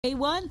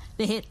A1,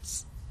 the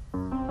hits.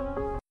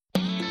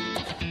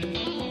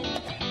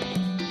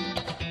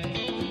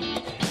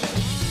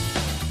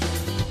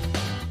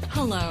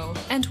 Hello,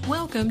 and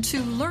welcome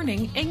to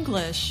Learning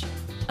English,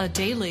 a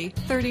daily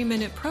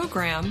 30-minute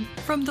program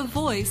from the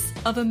Voice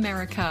of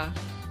America.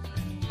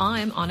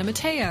 I'm Anna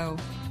Mateo.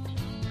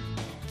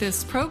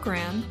 This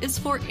program is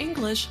for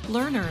English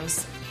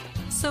learners,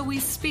 so we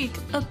speak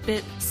a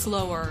bit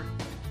slower.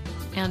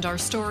 And our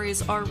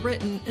stories are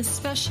written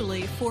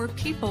especially for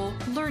people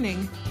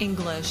learning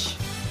English.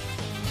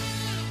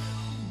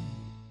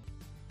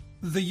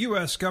 The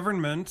U.S.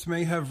 government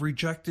may have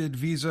rejected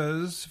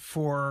visas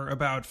for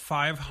about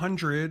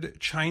 500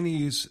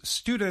 Chinese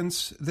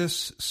students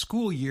this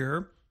school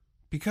year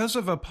because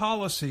of a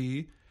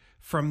policy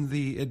from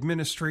the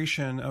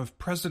administration of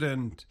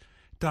President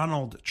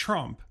Donald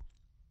Trump.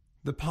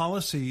 The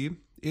policy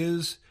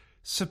is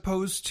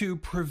supposed to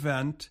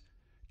prevent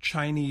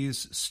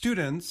Chinese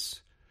students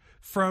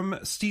from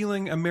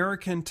stealing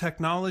American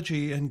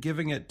technology and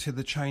giving it to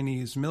the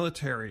Chinese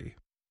military.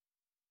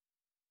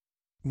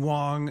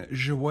 Wang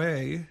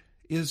Zhiwei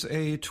is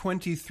a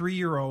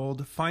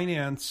 23-year-old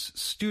finance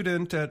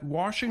student at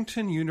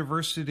Washington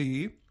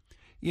University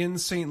in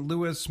St.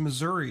 Louis,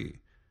 Missouri.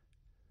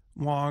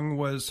 Wang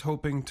was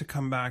hoping to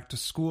come back to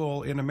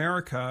school in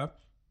America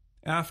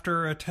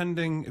after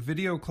attending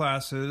video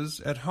classes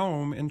at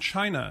home in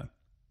China.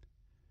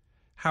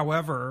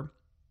 However,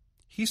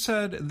 he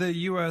said the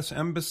U.S.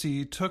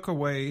 Embassy took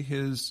away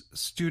his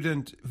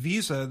student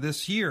visa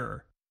this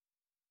year.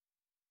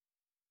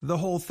 The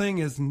whole thing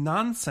is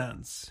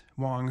nonsense,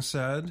 Wang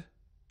said.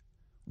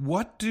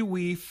 What do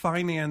we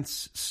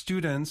finance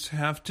students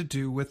have to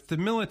do with the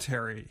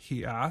military?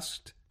 He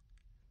asked.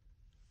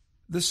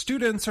 The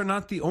students are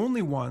not the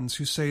only ones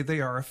who say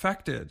they are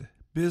affected.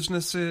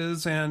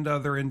 Businesses and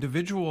other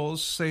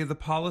individuals say the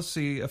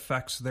policy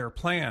affects their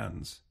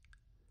plans.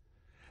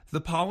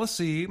 The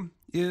policy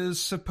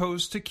is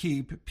supposed to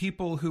keep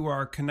people who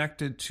are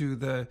connected to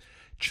the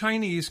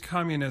Chinese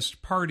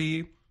Communist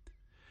Party,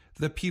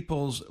 the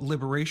People's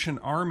Liberation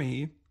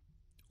Army,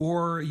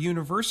 or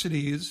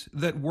universities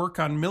that work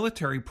on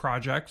military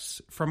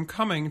projects from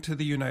coming to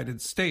the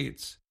United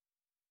States.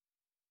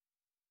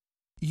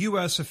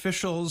 U.S.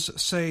 officials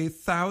say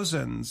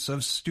thousands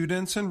of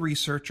students and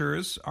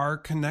researchers are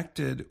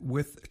connected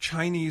with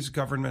Chinese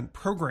government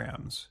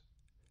programs.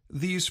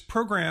 These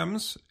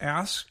programs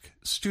ask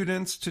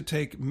students to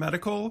take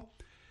medical,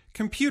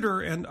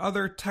 computer, and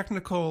other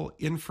technical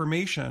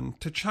information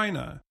to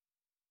China.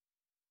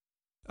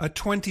 A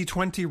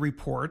 2020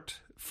 report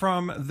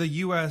from the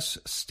U.S.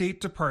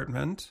 State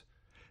Department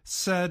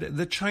said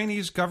the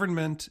Chinese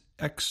government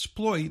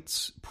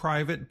exploits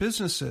private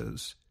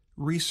businesses,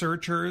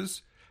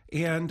 researchers,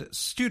 and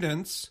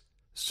students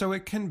so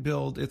it can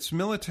build its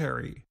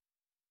military.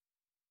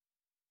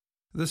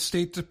 The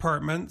State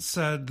Department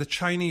said the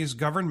Chinese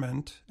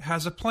government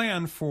has a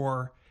plan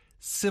for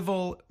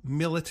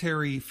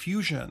civil-military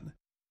fusion.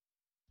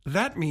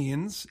 That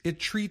means it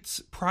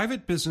treats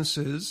private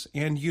businesses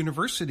and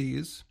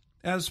universities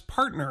as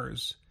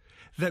partners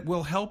that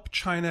will help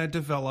China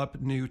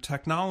develop new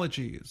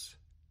technologies.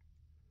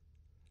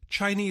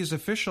 Chinese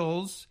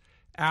officials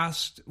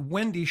asked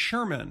Wendy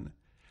Sherman,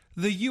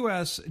 the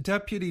U.S.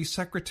 Deputy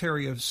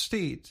Secretary of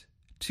State,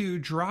 to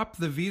drop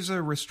the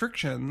visa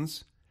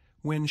restrictions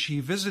when she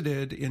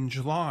visited in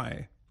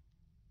July.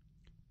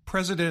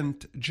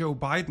 President Joe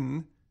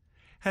Biden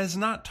has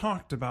not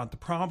talked about the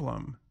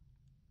problem.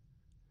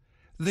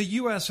 The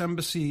U.S.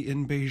 Embassy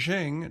in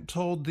Beijing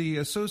told the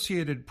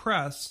Associated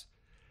Press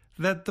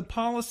that the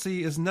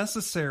policy is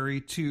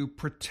necessary to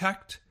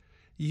protect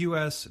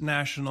U.S.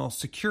 national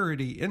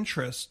security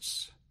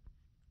interests.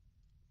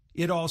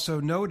 It also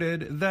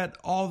noted that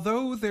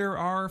although there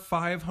are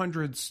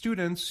 500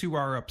 students who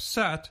are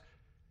upset,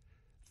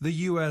 the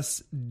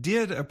U.S.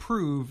 did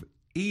approve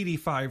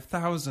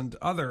 85,000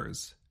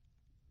 others.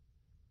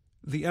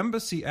 The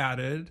embassy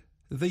added,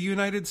 the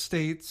United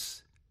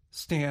States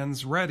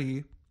stands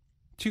ready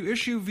to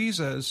issue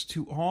visas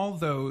to all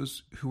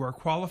those who are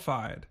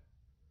qualified.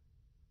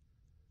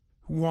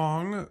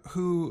 Wang,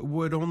 who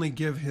would only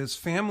give his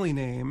family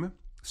name,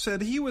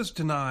 said he was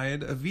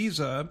denied a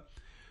visa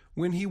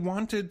when he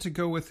wanted to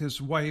go with his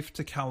wife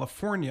to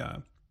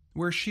California,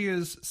 where she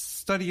is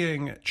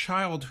studying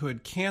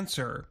childhood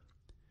cancer.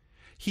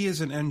 He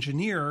is an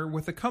engineer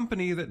with a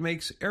company that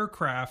makes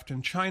aircraft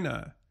in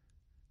China.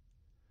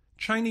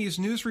 Chinese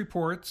news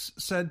reports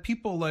said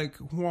people like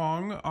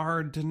Wang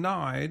are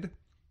denied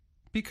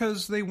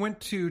because they went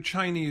to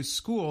Chinese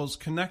schools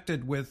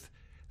connected with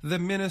the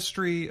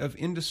Ministry of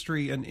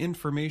Industry and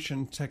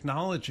Information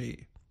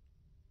Technology.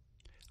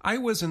 I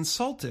was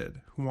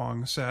insulted,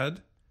 Wang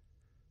said.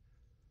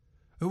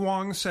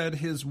 Wang said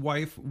his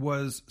wife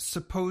was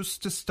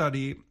supposed to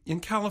study in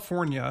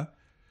California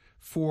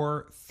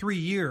for 3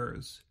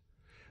 years,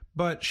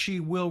 but she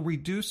will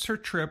reduce her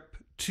trip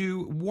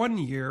to 1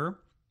 year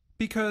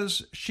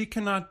because she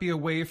cannot be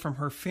away from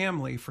her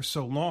family for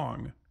so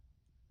long.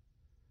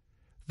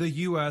 The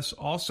U.S.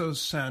 also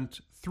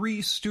sent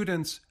 3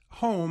 students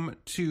home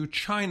to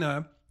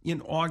China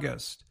in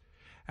August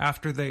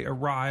after they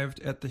arrived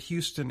at the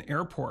Houston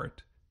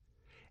airport.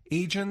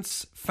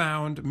 Agents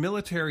found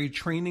military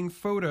training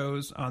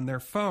photos on their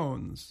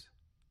phones.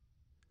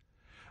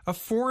 A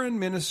foreign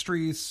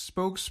ministry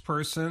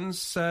spokesperson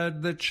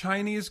said the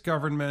Chinese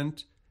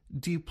government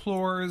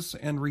deplores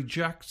and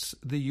rejects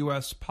the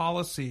U.S.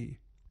 policy.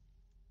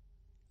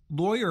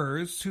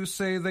 Lawyers who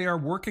say they are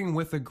working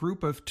with a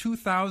group of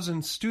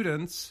 2,000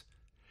 students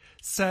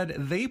said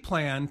they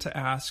plan to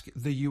ask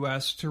the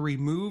U.S. to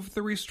remove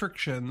the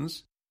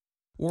restrictions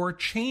or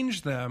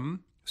change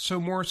them so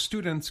more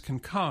students can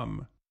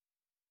come.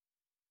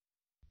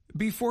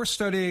 Before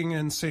studying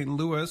in St.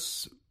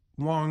 Louis,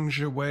 Wang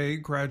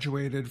Zhiwei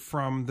graduated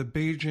from the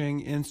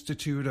Beijing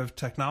Institute of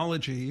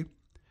Technology,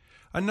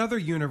 another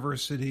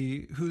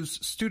university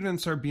whose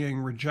students are being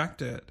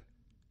rejected.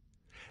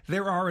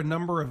 There are a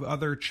number of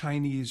other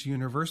Chinese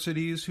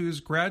universities whose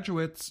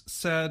graduates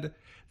said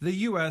the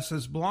U.S.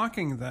 is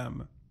blocking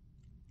them.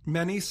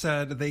 Many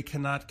said they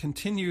cannot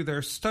continue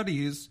their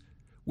studies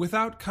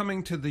without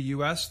coming to the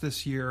U.S.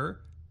 this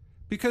year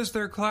because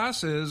their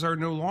classes are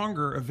no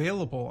longer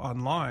available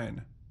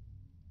online.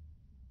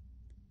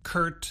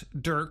 Kurt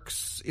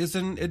Dirks is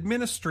an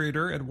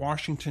administrator at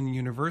Washington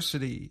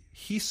University.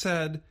 He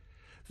said,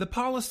 "The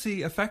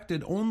policy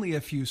affected only a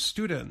few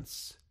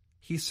students."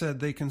 He said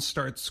they can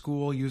start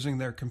school using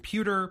their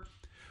computer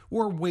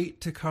or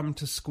wait to come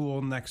to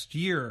school next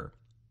year.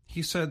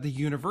 He said the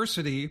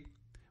university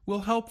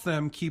will help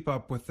them keep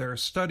up with their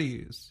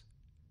studies.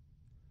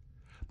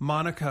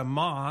 Monica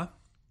Ma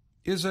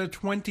is a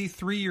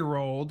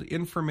 23-year-old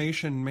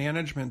information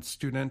management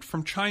student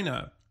from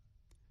China.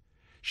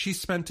 She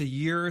spent a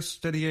year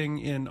studying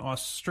in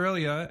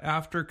Australia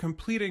after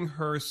completing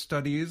her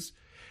studies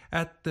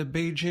at the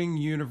Beijing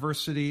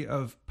University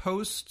of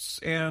Posts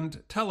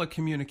and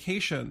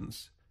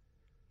Telecommunications.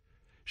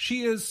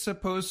 She is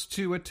supposed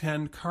to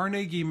attend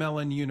Carnegie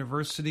Mellon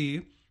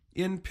University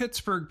in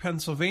Pittsburgh,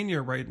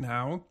 Pennsylvania right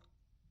now,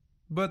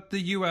 but the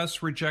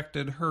U.S.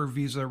 rejected her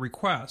visa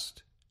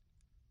request.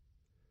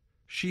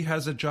 She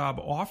has a job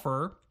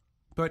offer,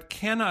 but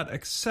cannot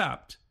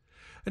accept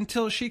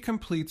until she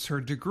completes her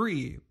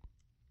degree.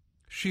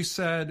 She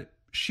said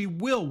she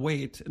will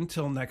wait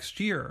until next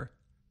year.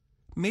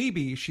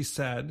 Maybe, she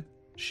said,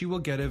 she will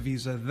get a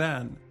visa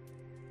then.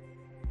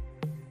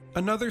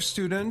 Another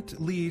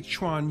student, Li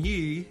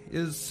Chuanyi,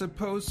 is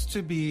supposed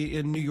to be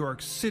in New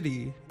York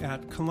City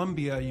at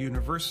Columbia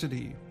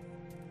University.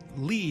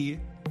 Li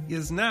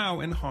is now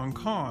in Hong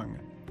Kong.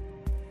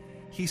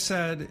 He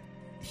said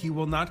he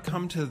will not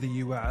come to the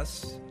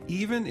U.S.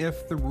 even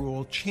if the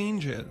rule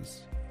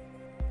changes.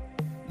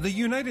 The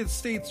United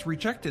States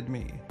rejected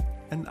me,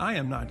 and I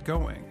am not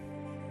going.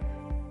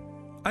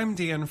 I'm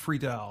Dan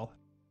Friedel.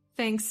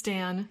 Thanks,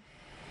 Dan.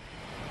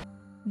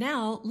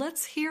 Now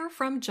let's hear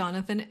from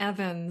Jonathan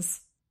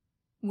Evans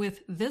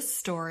with this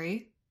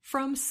story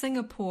from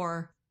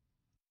Singapore.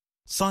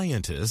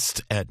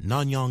 Scientists at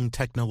Nanyang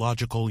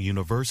Technological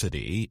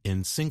University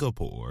in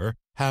Singapore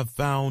have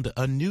found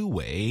a new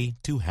way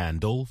to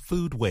handle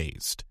food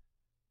waste.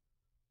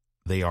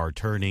 They are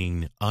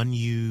turning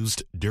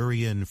unused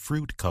durian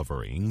fruit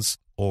coverings,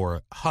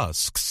 or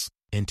husks,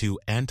 into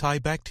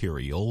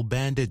antibacterial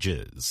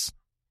bandages.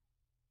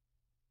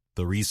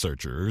 The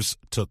researchers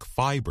took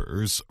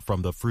fibers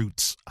from the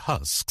fruit's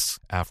husks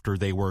after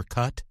they were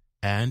cut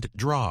and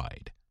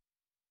dried.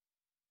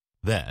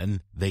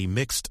 Then they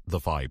mixed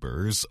the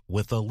fibers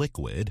with a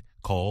liquid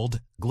called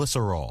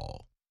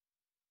glycerol.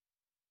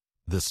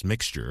 This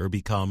mixture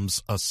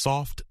becomes a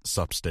soft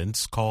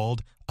substance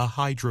called a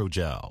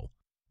hydrogel,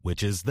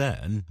 which is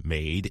then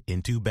made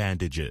into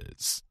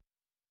bandages.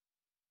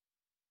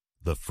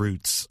 The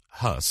fruit's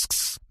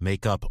husks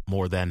make up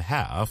more than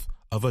half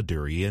of a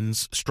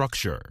durian's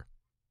structure.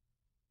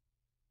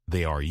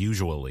 They are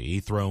usually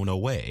thrown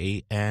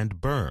away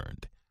and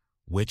burned,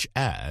 which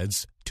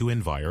adds to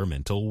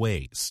environmental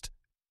waste.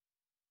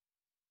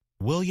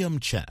 William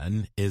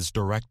Chen is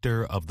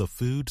director of the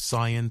Food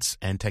Science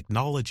and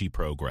Technology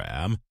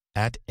program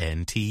at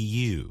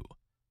NTU.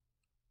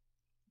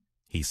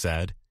 He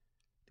said,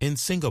 "In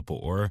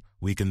Singapore,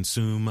 we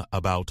consume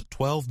about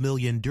 12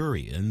 million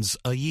durians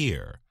a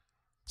year.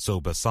 So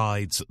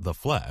besides the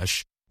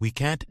flesh, we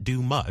can't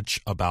do much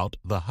about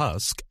the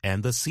husk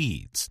and the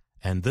seeds,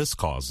 and this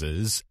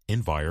causes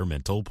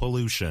environmental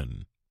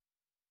pollution."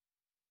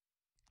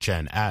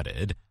 Chen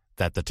added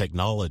that the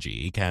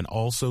technology can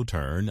also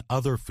turn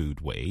other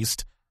food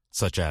waste,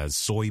 such as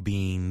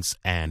soybeans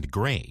and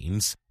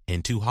grains,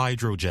 into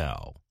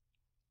hydrogel.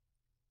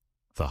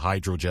 The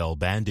hydrogel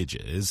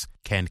bandages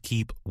can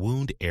keep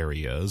wound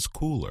areas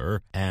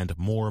cooler and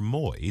more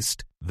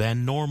moist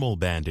than normal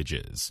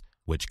bandages,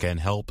 which can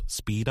help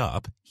speed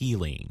up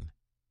healing.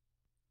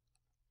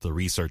 The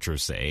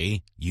researchers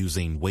say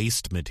using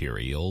waste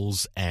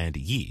materials and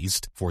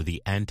yeast for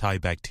the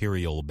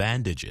antibacterial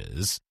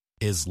bandages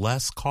is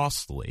less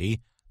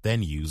costly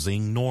than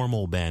using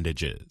normal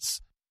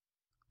bandages.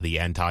 The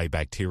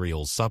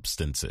antibacterial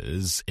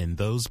substances in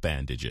those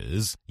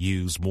bandages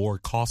use more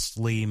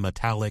costly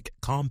metallic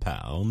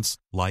compounds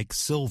like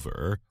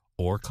silver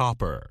or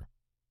copper.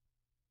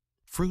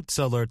 Fruit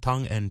seller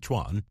Tang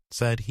En-chuan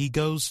said he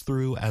goes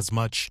through as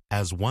much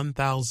as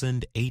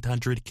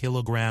 1,800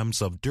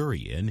 kilograms of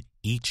durian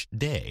each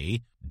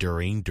day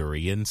during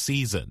durian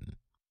season.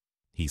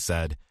 He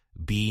said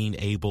being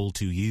able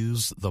to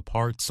use the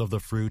parts of the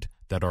fruit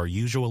that are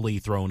usually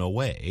thrown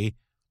away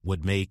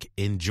would make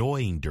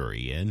enjoying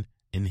durian,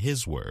 in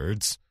his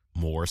words,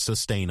 more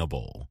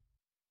sustainable.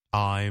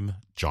 I'm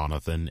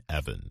Jonathan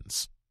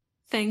Evans.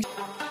 Thanks.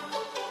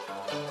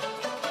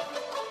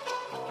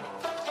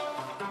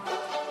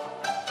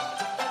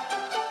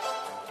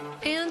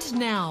 And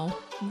now,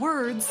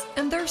 words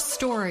and their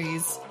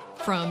stories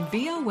from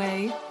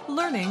VOA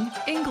Learning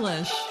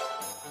English.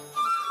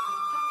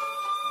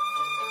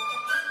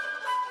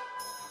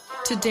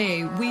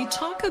 Today, we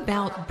talk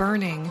about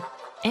burning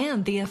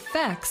and the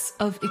effects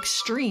of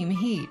extreme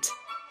heat.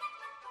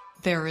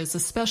 There is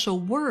a special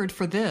word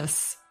for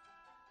this.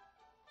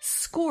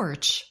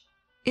 Scorch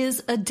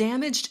is a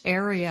damaged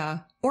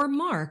area or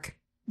mark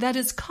that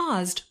is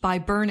caused by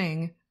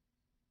burning.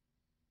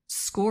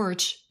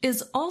 Scorch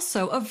is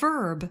also a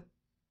verb.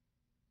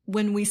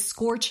 When we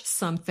scorch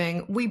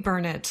something, we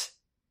burn it.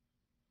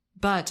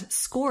 But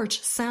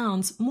scorch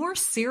sounds more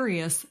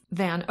serious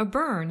than a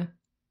burn.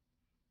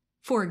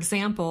 For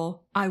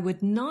example, I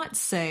would not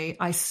say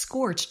I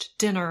scorched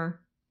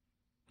dinner.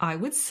 I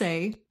would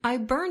say I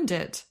burned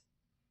it.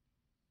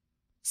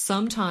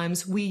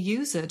 Sometimes we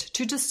use it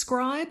to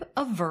describe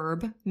a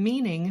verb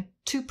meaning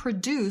to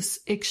produce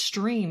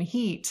extreme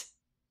heat.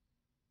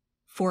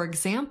 For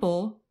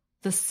example,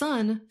 the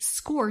sun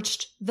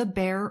scorched the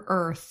bare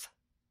earth.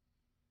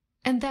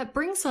 And that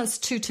brings us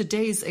to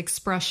today's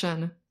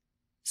expression,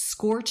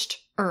 scorched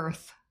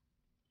earth.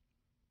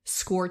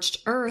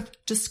 Scorched earth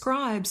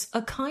describes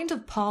a kind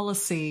of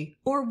policy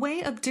or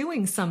way of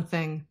doing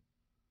something.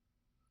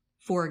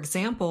 For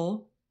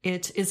example,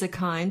 it is a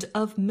kind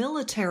of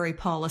military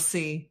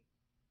policy.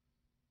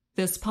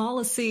 This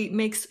policy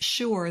makes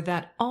sure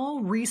that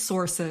all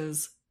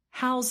resources,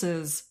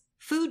 houses,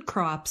 food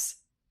crops,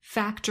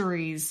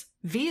 factories,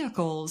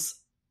 vehicles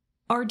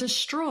are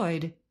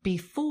destroyed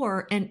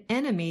before an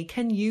enemy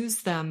can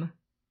use them.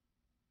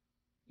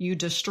 You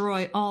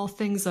destroy all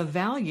things of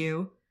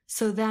value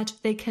so that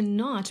they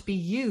cannot be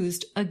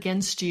used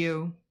against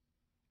you.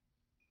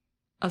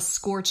 A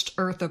scorched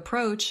earth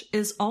approach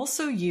is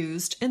also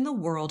used in the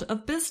world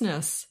of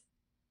business.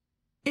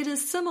 It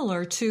is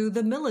similar to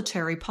the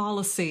military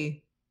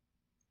policy.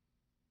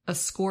 A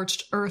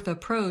scorched earth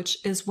approach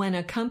is when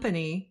a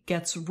company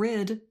gets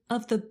rid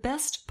of the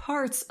best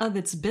parts of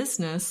its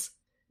business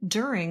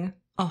during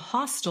a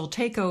hostile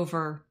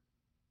takeover.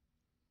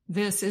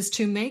 This is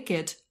to make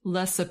it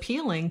less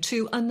appealing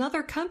to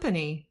another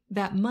company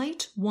that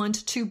might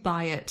want to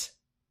buy it.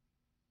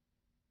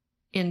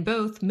 In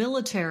both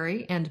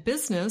military and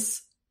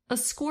business, a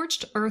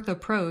scorched earth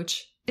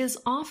approach is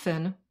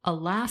often a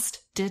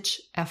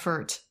last-ditch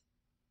effort.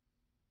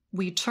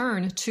 We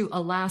turn to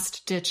a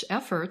last-ditch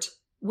effort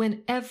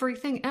when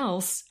everything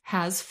else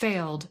has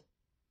failed.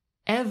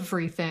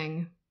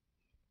 Everything.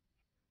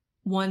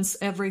 Once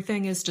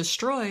everything is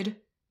destroyed,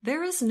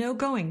 there is no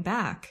going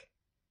back.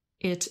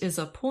 It is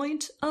a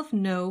point of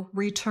no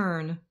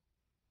return.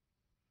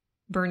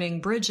 Burning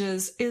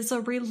bridges is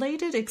a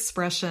related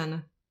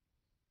expression.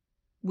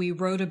 We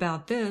wrote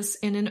about this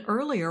in an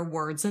earlier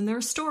Words and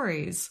Their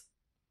Stories.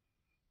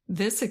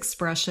 This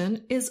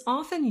expression is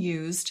often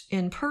used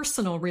in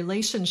personal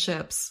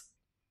relationships.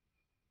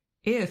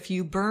 If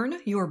you burn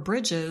your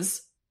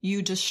bridges,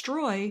 you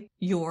destroy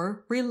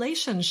your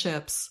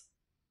relationships.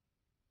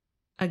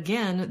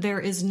 Again, there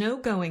is no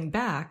going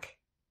back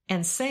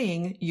and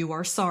saying you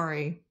are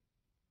sorry.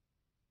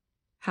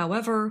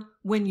 However,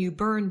 when you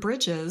burn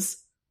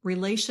bridges,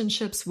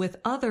 relationships with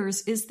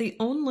others is the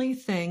only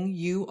thing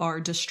you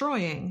are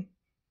destroying.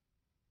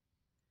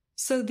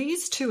 So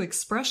these two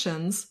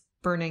expressions,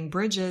 burning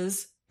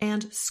bridges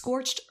and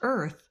scorched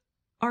earth,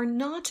 are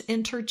not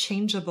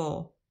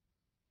interchangeable.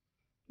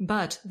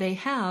 But they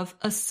have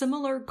a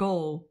similar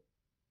goal: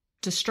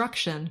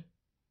 destruction.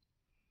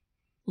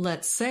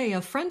 Let's say a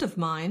friend of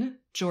mine,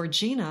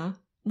 Georgina,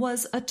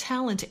 was a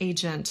talent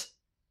agent.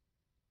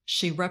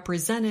 She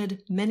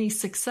represented many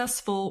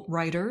successful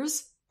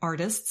writers,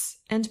 artists,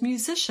 and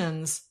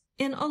musicians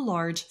in a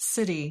large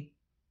city.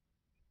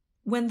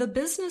 When the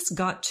business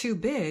got too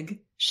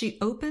big, she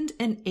opened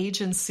an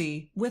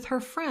agency with her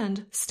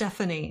friend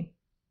Stephanie.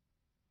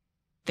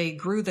 They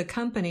grew the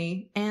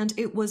company, and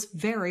it was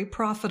very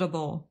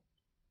profitable.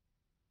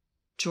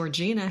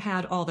 Georgina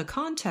had all the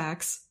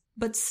contacts,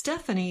 but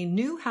Stephanie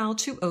knew how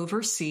to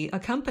oversee a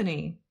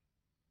company.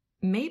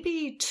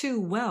 Maybe too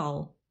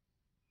well.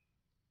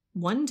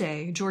 One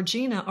day,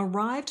 Georgina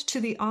arrived to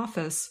the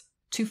office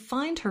to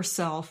find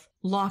herself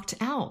locked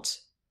out.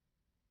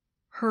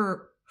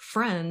 Her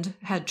friend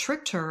had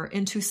tricked her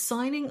into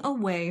signing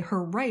away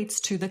her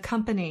rights to the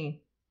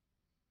company.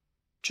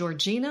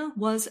 Georgina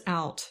was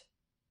out.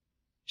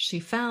 she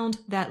found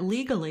that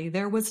legally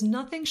there was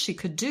nothing she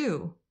could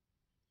do.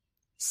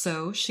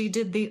 So she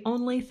did the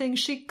only thing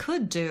she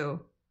could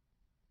do.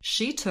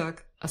 She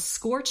took a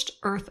scorched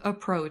earth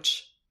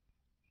approach.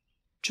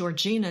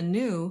 Georgina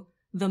knew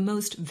the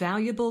most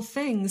valuable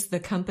things the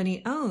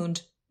company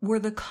owned were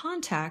the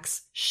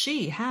contacts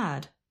she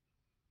had.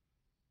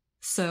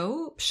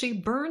 So she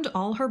burned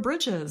all her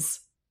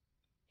bridges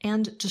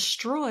and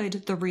destroyed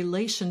the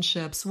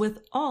relationships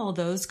with all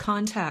those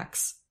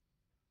contacts.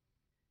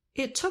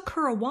 It took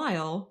her a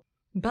while,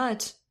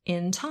 but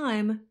in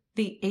time,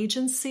 the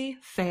agency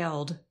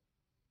failed.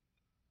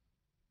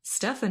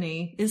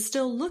 Stephanie is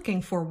still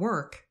looking for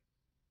work,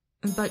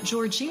 but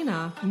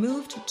Georgina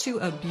moved to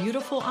a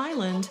beautiful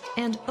island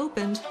and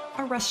opened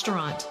a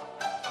restaurant.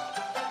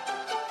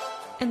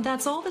 And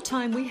that's all the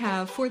time we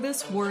have for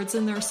this Words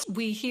in Their...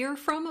 We hear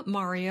from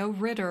Mario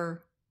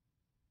Ritter.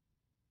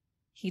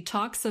 He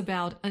talks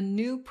about a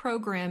new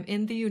program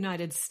in the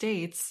United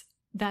States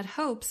that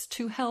hopes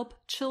to help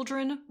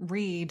children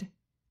read.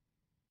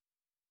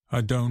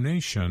 A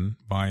donation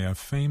by a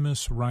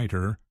famous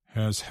writer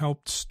has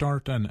helped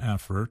start an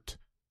effort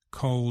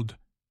called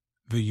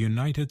the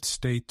United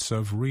States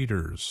of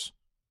Readers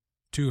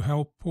to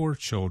help poor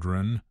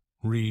children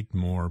read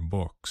more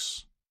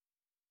books.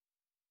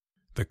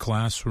 The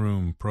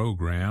classroom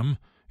program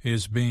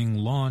is being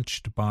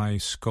launched by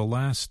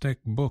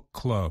scholastic book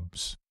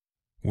clubs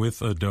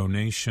with a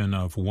donation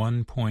of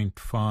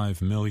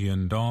 $1.5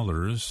 million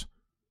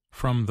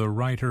from the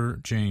writer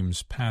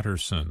James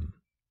Patterson.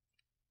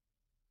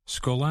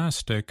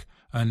 Scholastic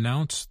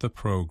announced the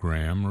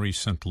program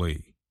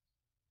recently.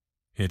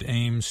 It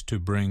aims to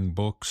bring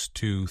books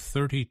to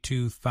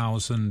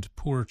 32,000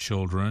 poor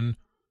children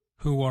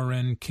who are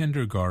in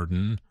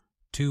kindergarten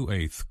to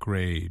 8th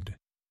grade.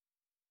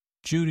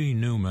 Judy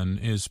Newman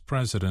is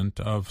president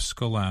of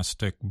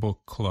Scholastic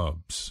Book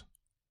Clubs.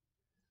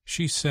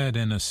 She said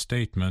in a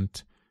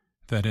statement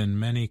that in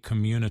many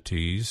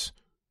communities,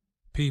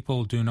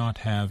 people do not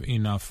have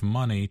enough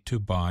money to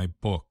buy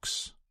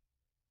books.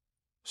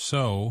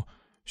 So,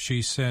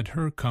 she said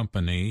her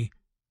company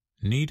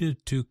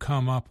needed to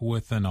come up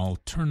with an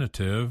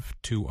alternative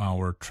to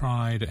our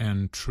tried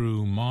and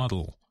true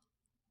model,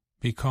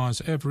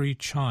 because every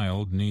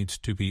child needs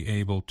to be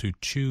able to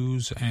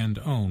choose and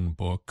own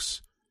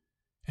books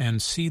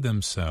and see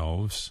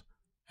themselves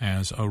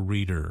as a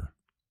reader.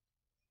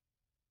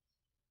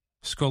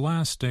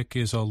 Scholastic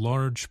is a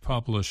large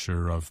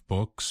publisher of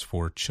books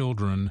for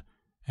children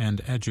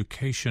and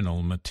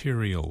educational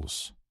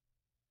materials.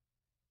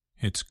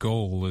 Its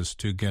goal is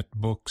to get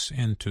books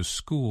into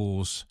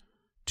schools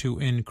to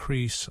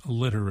increase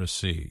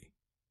literacy.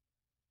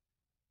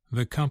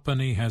 The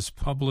company has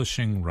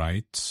publishing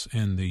rights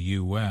in the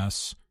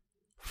U.S.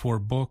 for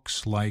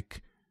books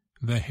like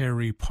the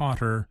Harry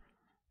Potter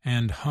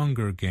and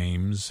Hunger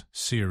Games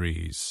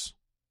series.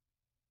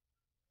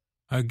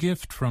 A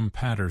gift from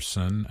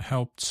Patterson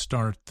helped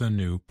start the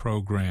new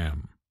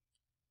program.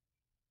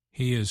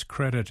 He is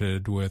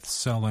credited with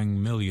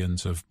selling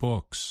millions of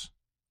books.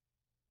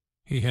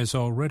 He has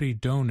already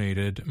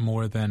donated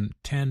more than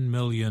 $10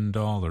 million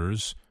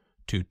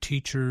to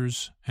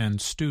teachers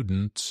and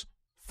students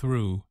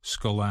through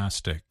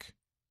Scholastic.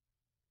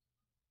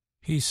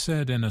 He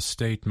said in a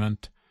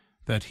statement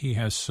that he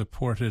has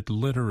supported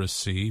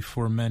literacy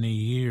for many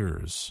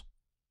years.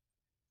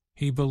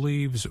 He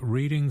believes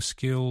reading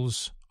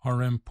skills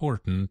are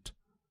important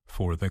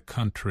for the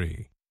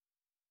country.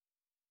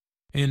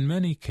 In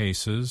many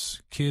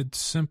cases, kids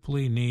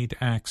simply need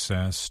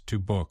access to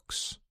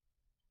books,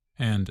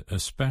 and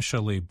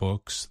especially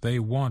books they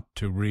want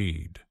to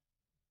read,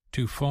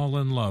 to fall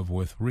in love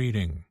with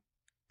reading,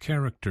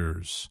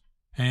 characters,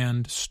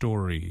 and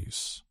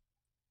stories.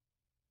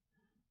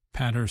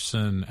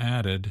 Patterson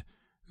added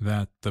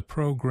that the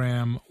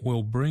program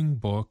will bring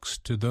books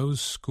to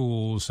those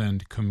schools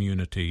and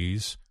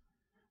communities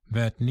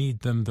that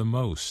need them the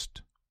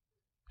most,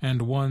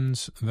 and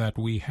ones that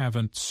we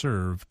haven't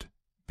served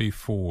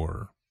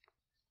before.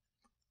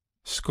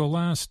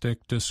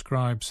 Scholastic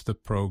describes the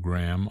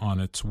program on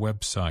its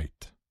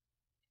website.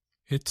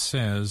 It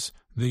says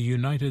the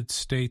United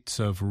States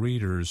of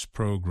Readers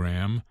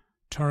program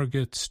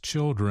targets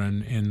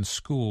children in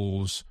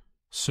schools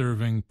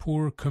serving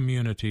poor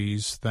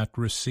communities that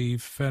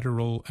receive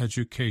federal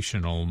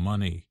educational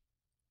money.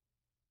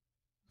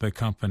 The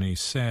company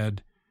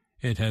said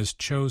it has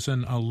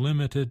chosen a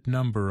limited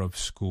number of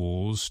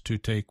schools to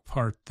take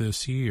part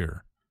this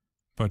year,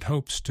 but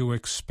hopes to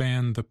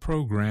expand the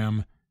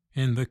program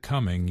in the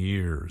coming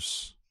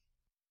years.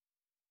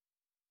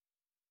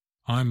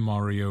 I'm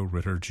Mario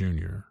Ritter,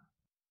 Jr.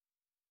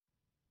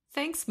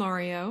 Thanks,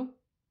 Mario.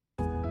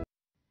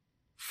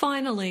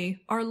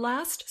 Finally, our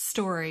last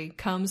story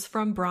comes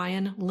from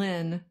Brian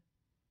Lynn.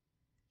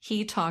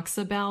 He talks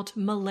about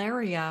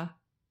malaria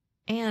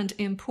and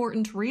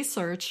important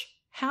research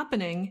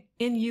happening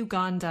in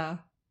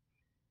Uganda.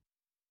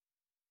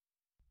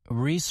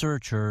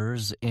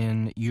 Researchers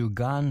in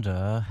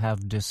Uganda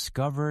have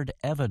discovered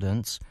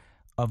evidence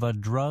of a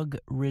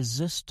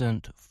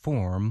drug-resistant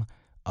form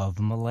of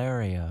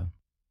malaria.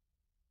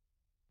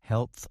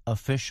 Health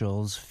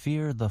officials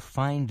fear the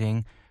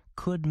finding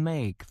could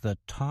make the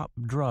top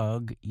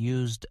drug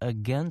used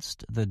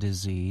against the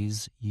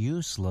disease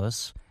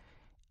useless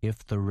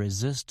if the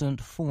resistant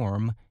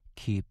form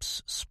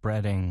keeps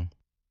spreading.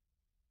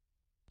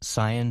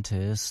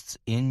 Scientists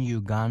in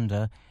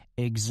Uganda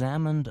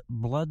examined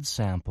blood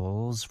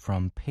samples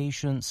from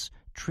patients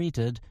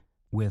treated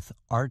with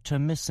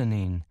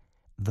artemisinin,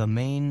 the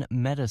main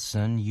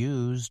medicine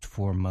used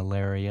for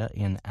malaria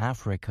in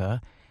Africa,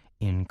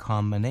 in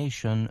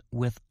combination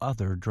with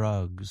other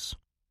drugs.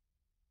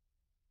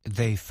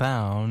 They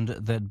found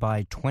that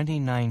by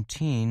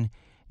 2019,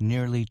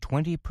 nearly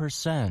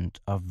 20%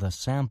 of the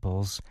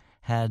samples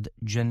had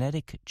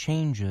genetic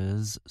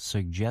changes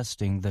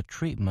suggesting the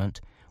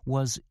treatment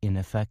was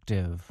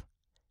ineffective.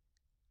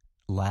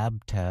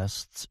 Lab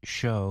tests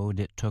showed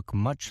it took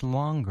much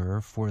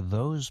longer for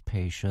those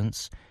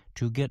patients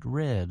to get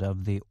rid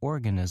of the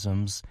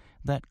organisms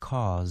that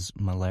cause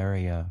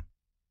malaria.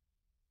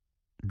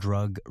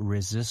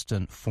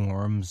 Drug-resistant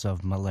forms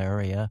of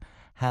malaria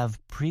have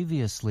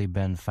previously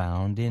been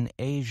found in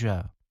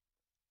Asia,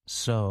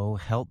 so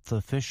health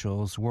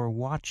officials were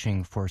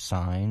watching for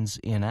signs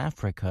in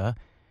Africa,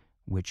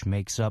 which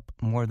makes up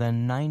more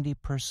than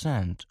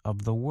 90%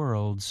 of the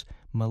world's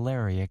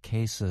malaria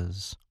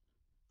cases.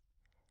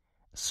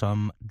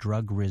 Some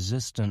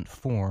drug-resistant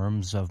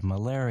forms of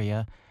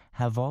malaria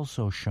have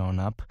also shown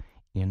up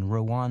in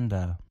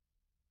Rwanda.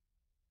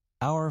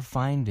 Our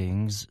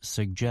findings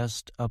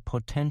suggest a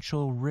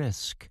potential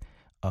risk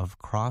of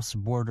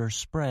cross-border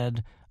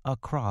spread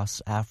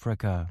across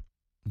Africa,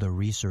 the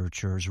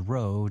researchers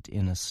wrote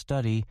in a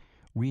study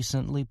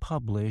recently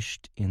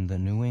published in the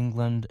New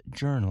England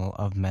Journal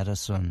of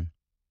Medicine.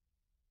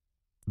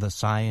 The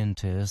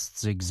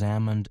scientists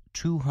examined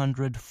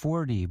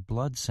 240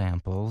 blood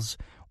samples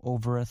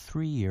over a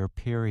 3-year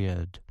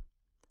period.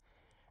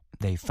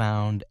 They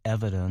found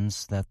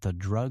evidence that the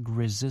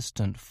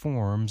drug-resistant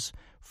forms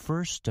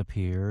first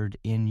appeared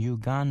in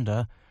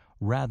Uganda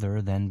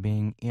rather than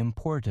being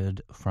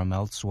imported from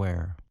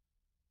elsewhere.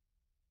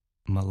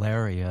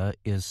 Malaria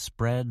is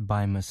spread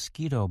by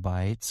mosquito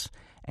bites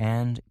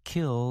and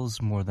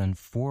kills more than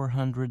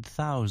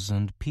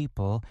 400,000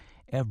 people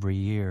every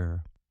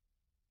year.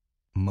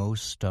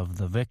 Most of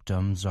the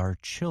victims are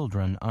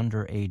children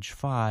under age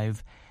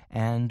 5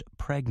 and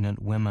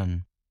pregnant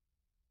women.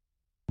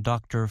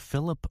 Dr.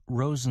 Philip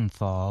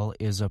Rosenthal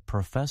is a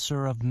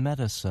professor of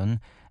medicine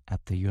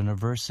at the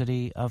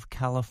University of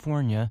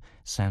California,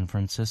 San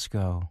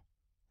Francisco.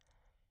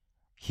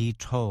 He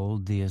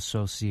told the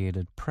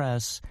Associated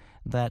Press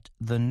that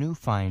the new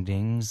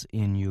findings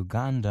in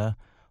Uganda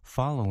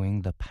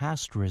following the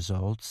past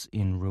results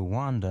in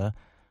Rwanda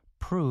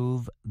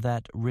prove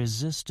that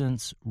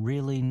resistance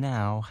really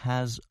now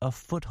has a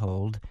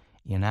foothold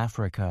in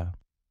Africa.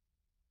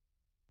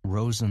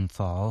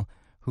 Rosenthal,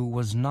 who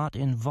was not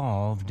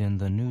involved in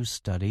the new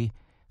study,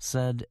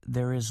 said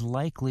there is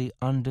likely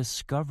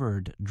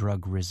undiscovered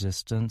drug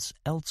resistance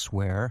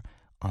elsewhere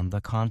on the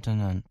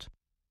continent.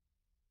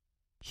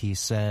 He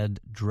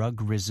said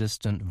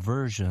drug-resistant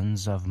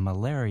versions of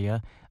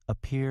malaria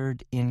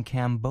appeared in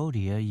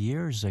Cambodia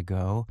years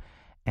ago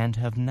and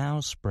have now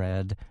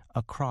spread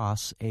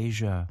across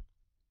Asia.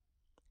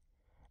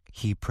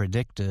 He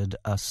predicted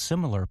a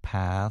similar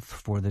path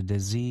for the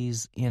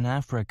disease in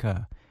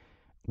Africa,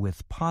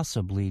 with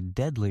possibly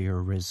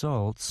deadlier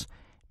results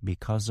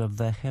because of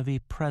the heavy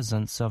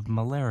presence of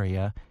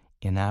malaria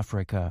in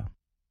Africa.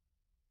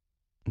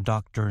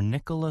 Dr.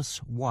 Nicholas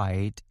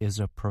White is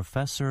a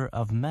professor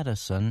of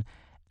medicine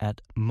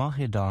at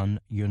Mahidol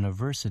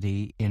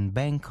University in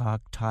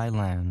Bangkok,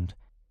 Thailand.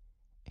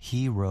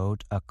 He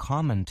wrote a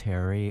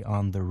commentary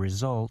on the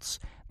results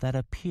that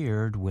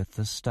appeared with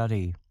the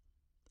study.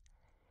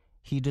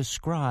 He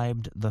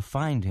described the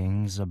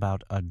findings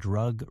about a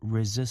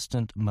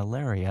drug-resistant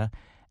malaria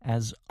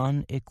as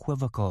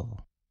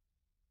unequivocal.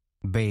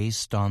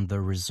 Based on the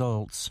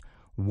results,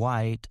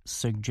 White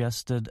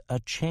suggested a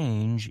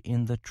change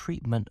in the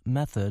treatment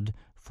method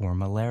for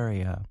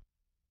malaria.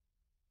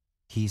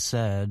 He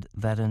said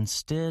that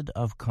instead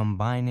of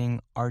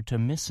combining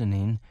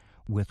artemisinin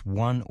with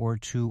 1 or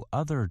 2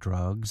 other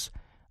drugs,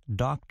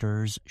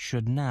 doctors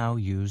should now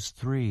use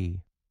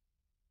 3.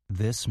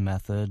 This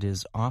method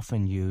is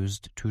often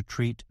used to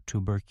treat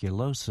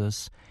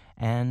tuberculosis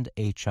and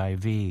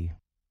HIV.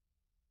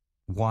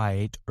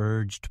 White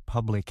urged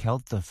public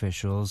health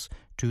officials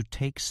to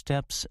take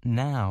steps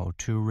now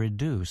to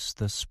reduce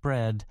the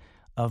spread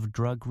of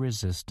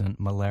drug-resistant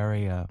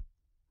malaria.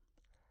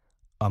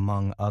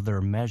 Among other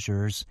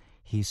measures,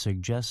 he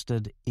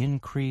suggested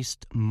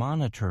increased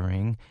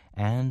monitoring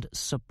and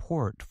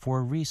support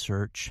for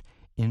research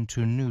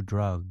into new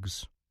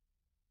drugs.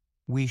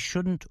 We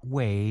shouldn't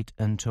wait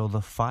until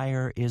the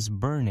fire is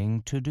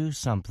burning to do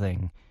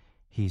something,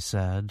 he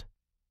said.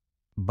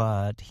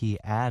 But he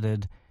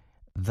added,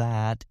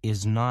 that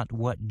is not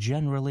what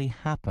generally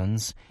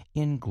happens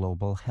in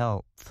global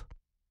health.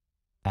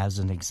 As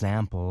an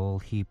example,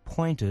 he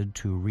pointed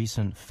to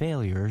recent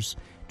failures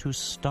to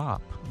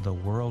stop the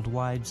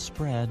worldwide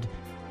spread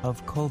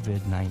of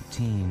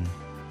COVID-19.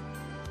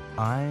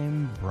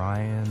 I'm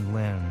Brian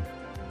Lynn.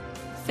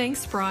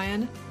 Thanks,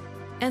 Brian.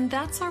 And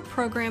that's our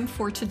program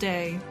for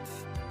today.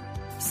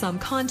 Some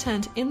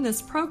content in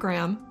this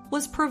program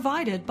was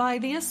provided by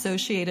the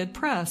Associated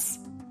Press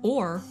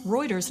or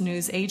Reuters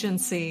News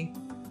Agency.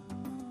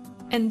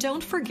 And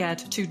don't forget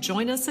to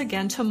join us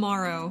again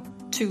tomorrow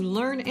to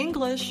learn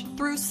English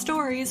through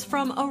stories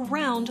from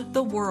around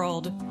the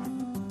world.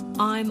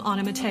 I'm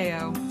Ana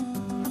Mateo.